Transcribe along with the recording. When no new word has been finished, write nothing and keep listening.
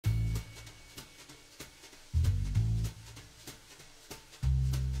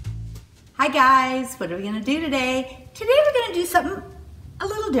Hi guys, what are we gonna do today? Today we're gonna do something a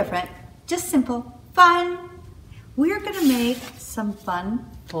little different, just simple, fun. We're gonna make some fun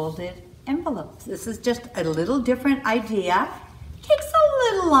folded envelopes. This is just a little different idea. Takes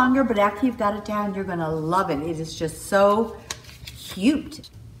a little longer, but after you've got it down, you're gonna love it. It is just so cute.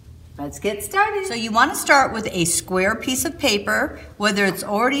 Let's get started. So you want to start with a square piece of paper, whether it's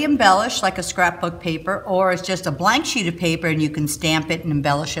already embellished like a scrapbook paper or it's just a blank sheet of paper and you can stamp it and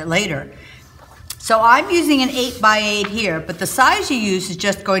embellish it later. So I'm using an 8x8 here, but the size you use is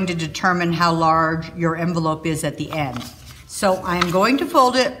just going to determine how large your envelope is at the end. So I'm going to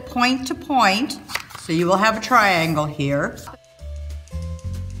fold it point to point, so you will have a triangle here.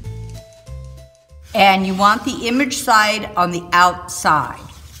 And you want the image side on the outside.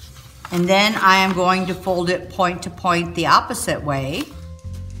 And then I am going to fold it point to point the opposite way.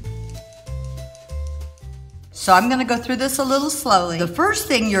 So I'm gonna go through this a little slowly. The first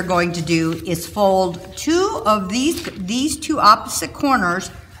thing you're going to do is fold two of these two opposite corners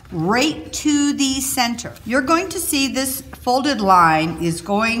right to the center. You're going to see this folded line is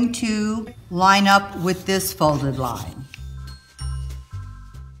going to line up with this folded line.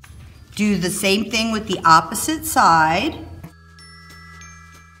 Do the same thing with the opposite side.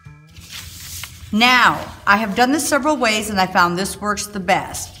 Now, I have done this several ways and I found this works the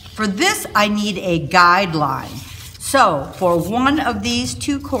best. For this, I need a guideline. So, for one of these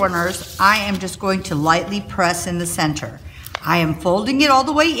two corners, I am just going to lightly press in the center. I am folding it all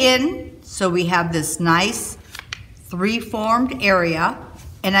the way in, so we have this nice three-formed area,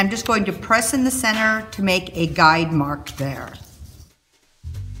 and I'm just going to press in the center to make a guide mark there.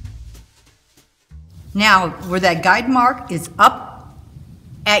 Now, where that guide mark is up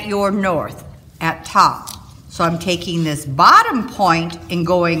at your north, at top. So I'm taking this bottom point and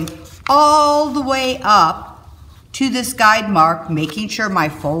going all the way up to this guide mark, making sure my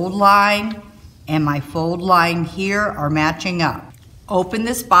fold line and my fold line here are matching up. Open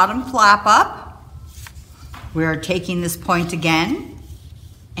this bottom flap up. We're taking this point again,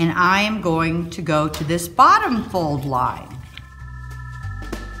 and I am going to go to this bottom fold line.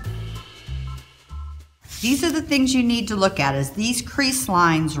 These are the things you need to look at, is these crease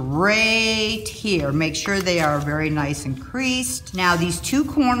lines right here. Make sure they are very nice and creased. Now these two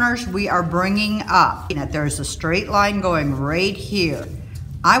corners we are bringing up. There's a straight line going right here.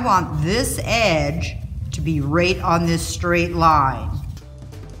 I want this edge to be right on this straight line.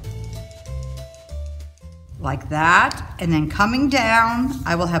 Like that, and then coming down,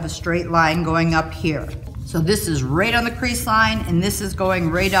 I will have a straight line going up here. So this is right on the crease line, and this is going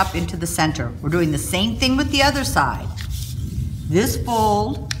right up into the center. We're doing the same thing with the other side. This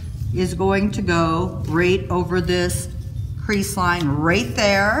fold is going to go right over this crease line right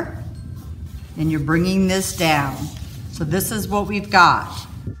there, and you're bringing this down. So this is what we've got.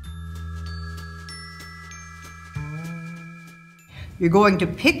 You're going to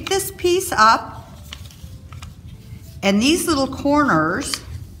pick this piece up, and these little corners,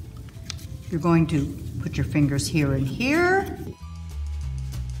 you're going to put your fingers here and here.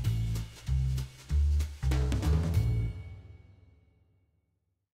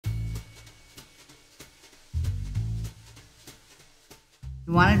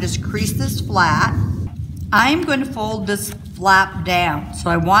 You want to just crease this flat. I'm going to fold this flap down.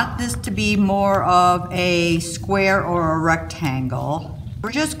 So I want this to be more of a square or a rectangle.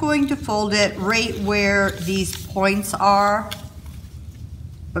 We're just going to fold it right where these points are.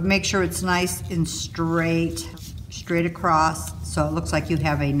 But make sure it's nice and straight across, so it looks like you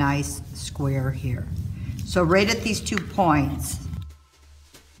have a nice square here. So right at these 2 points,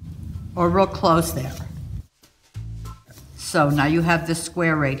 or real close there. So now you have this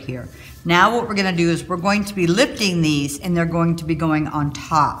square right here. Now what we're gonna do is we're going to be lifting these, and they're going to be going on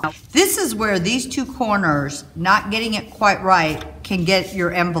top. This is where these 2 corners, not getting it quite right, can get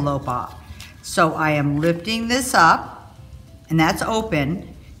your envelope off. So I am lifting this up, and that's open.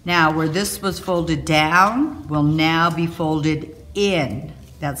 Now, where this was folded down will now be folded in.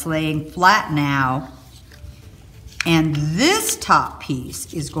 That's laying flat now. And this top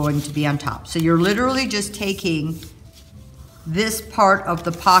piece is going to be on top. So you're literally just taking this part of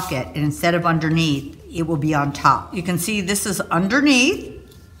the pocket, and instead of underneath, it will be on top. You can see this is underneath,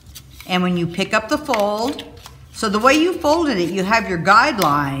 and when you pick up the fold, so the way you folded it, you have your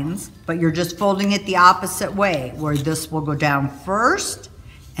guidelines, but you're just folding it the opposite way, where this will go down first,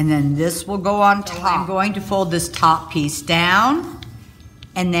 and then this will go on top. I'm going to fold this top piece down,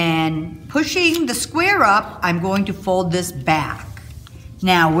 and then pushing the square up, I'm going to fold this back.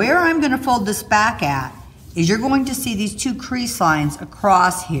 Now, where I'm going to fold this back at is you're going to see these 2 crease lines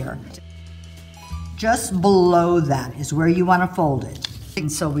across here. Just below that is where you want to fold it.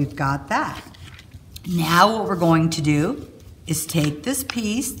 And so we've got that. Now what we're going to do is take this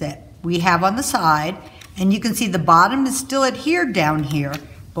piece that we have on the side, and you can see the bottom is still adhered down here,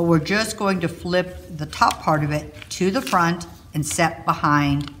 but we're just going to flip the top part of it to the front and set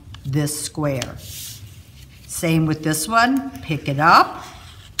behind this square. Same with this one, pick it up,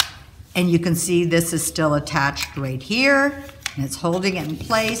 and you can see this is still attached right here, and it's holding it in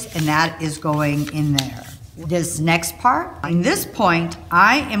place, and that is going in there. This next part, in this point,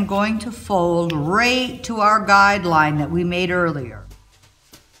 I am going to fold right to our guideline that we made earlier.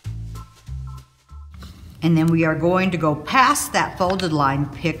 And then we are going to go past that folded line,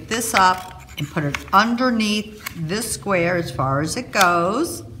 pick this up, and put it underneath this square as far as it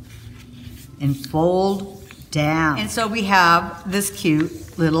goes, and fold down. And so we have this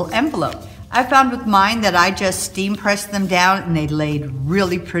cute little envelope. I found with mine that I just steam pressed them down and they laid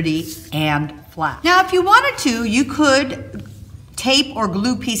really pretty and flat. Now if you wanted to, you could tape or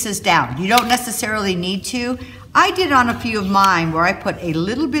glue pieces down. You don't necessarily need to. I did on a few of mine where I put a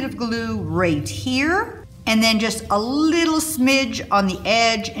little bit of glue right here and then just a little smidge on the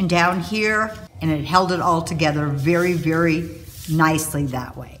edge and down here, and it held it all together very, very nicely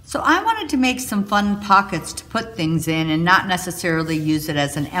that way. So I wanted to make some fun pockets to put things in and not necessarily use it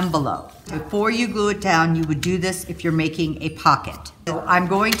as an envelope. Before you glue it down, you would do this if you're making a pocket. So I'm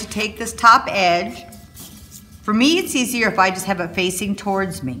going to take this top edge. For me, it's easier if I just have it facing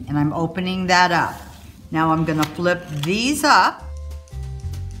towards me, and I'm opening that up. Now I'm gonna flip these up.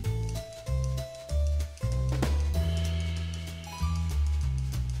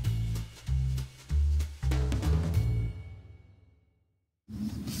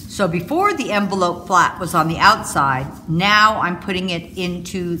 So before the envelope flap was on the outside, now I'm putting it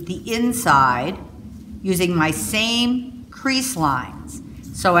into the inside using my same crease lines.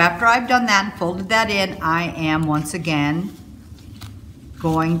 So after I've done that and folded that in, I am once again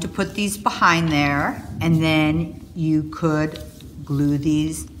going to put these behind there, and then you could glue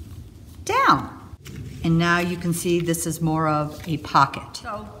these down. And now you can see this is more of a pocket.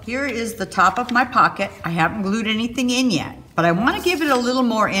 So here is the top of my pocket. I haven't glued anything in yet, but I want to give it a little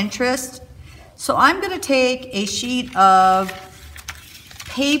more interest. So I'm going to take a sheet of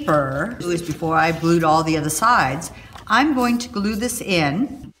paper. This is before I glued all the other sides. I'm going to glue this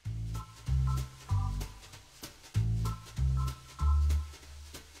in.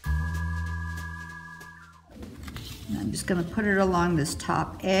 I'm just going to put it along this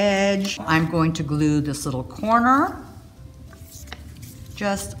top edge. I'm going to glue this little corner.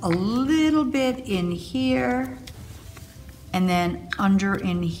 Just a little bit in here. And then under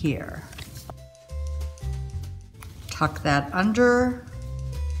in here. Tuck that under.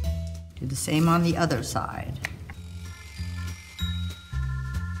 Do the same on the other side.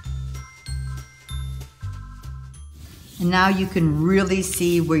 And now you can really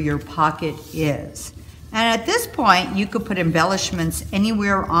see where your pocket is. And at this point, you could put embellishments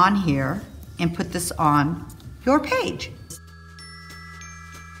anywhere on here and put this on your page.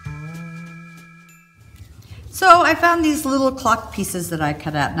 So I found these little clock pieces that I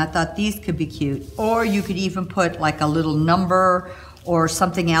cut out, and I thought these could be cute. Or you could even put like a little number or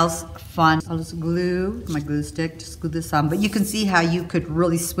something else fun. I'll just glue my glue stick, just glue this on. But you can see how you could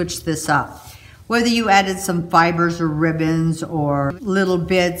really switch this up. Whether you added some fibers or ribbons or little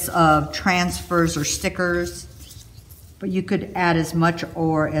bits of transfers or stickers, but you could add as much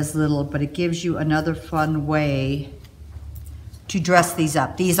or as little, but it gives you another fun way to dress these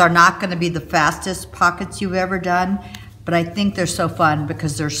up. These are not going to be the fastest pockets you've ever done, but I think they're so fun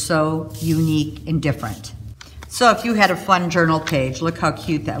because they're so unique and different. So if you had a fun journal page, look how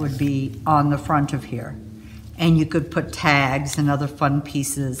cute that would be on the front of here. And you could put tags and other fun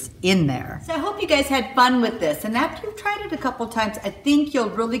pieces in there. So I hope you guys had fun with this. And after you've tried it a couple times, I think you'll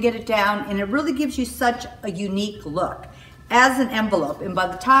really get it down, and it really gives you such a unique look as an envelope. And by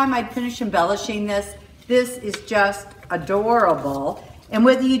the time I finish embellishing this, this is just adorable. And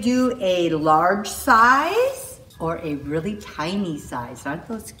whether you do a large size or a really tiny size, aren't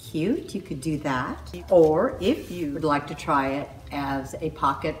those cute? You could do that. Or if you would like to try it as a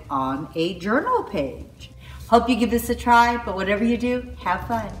pocket on a journal page. Hope you give this a try, but whatever you do, have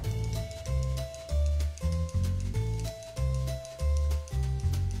fun.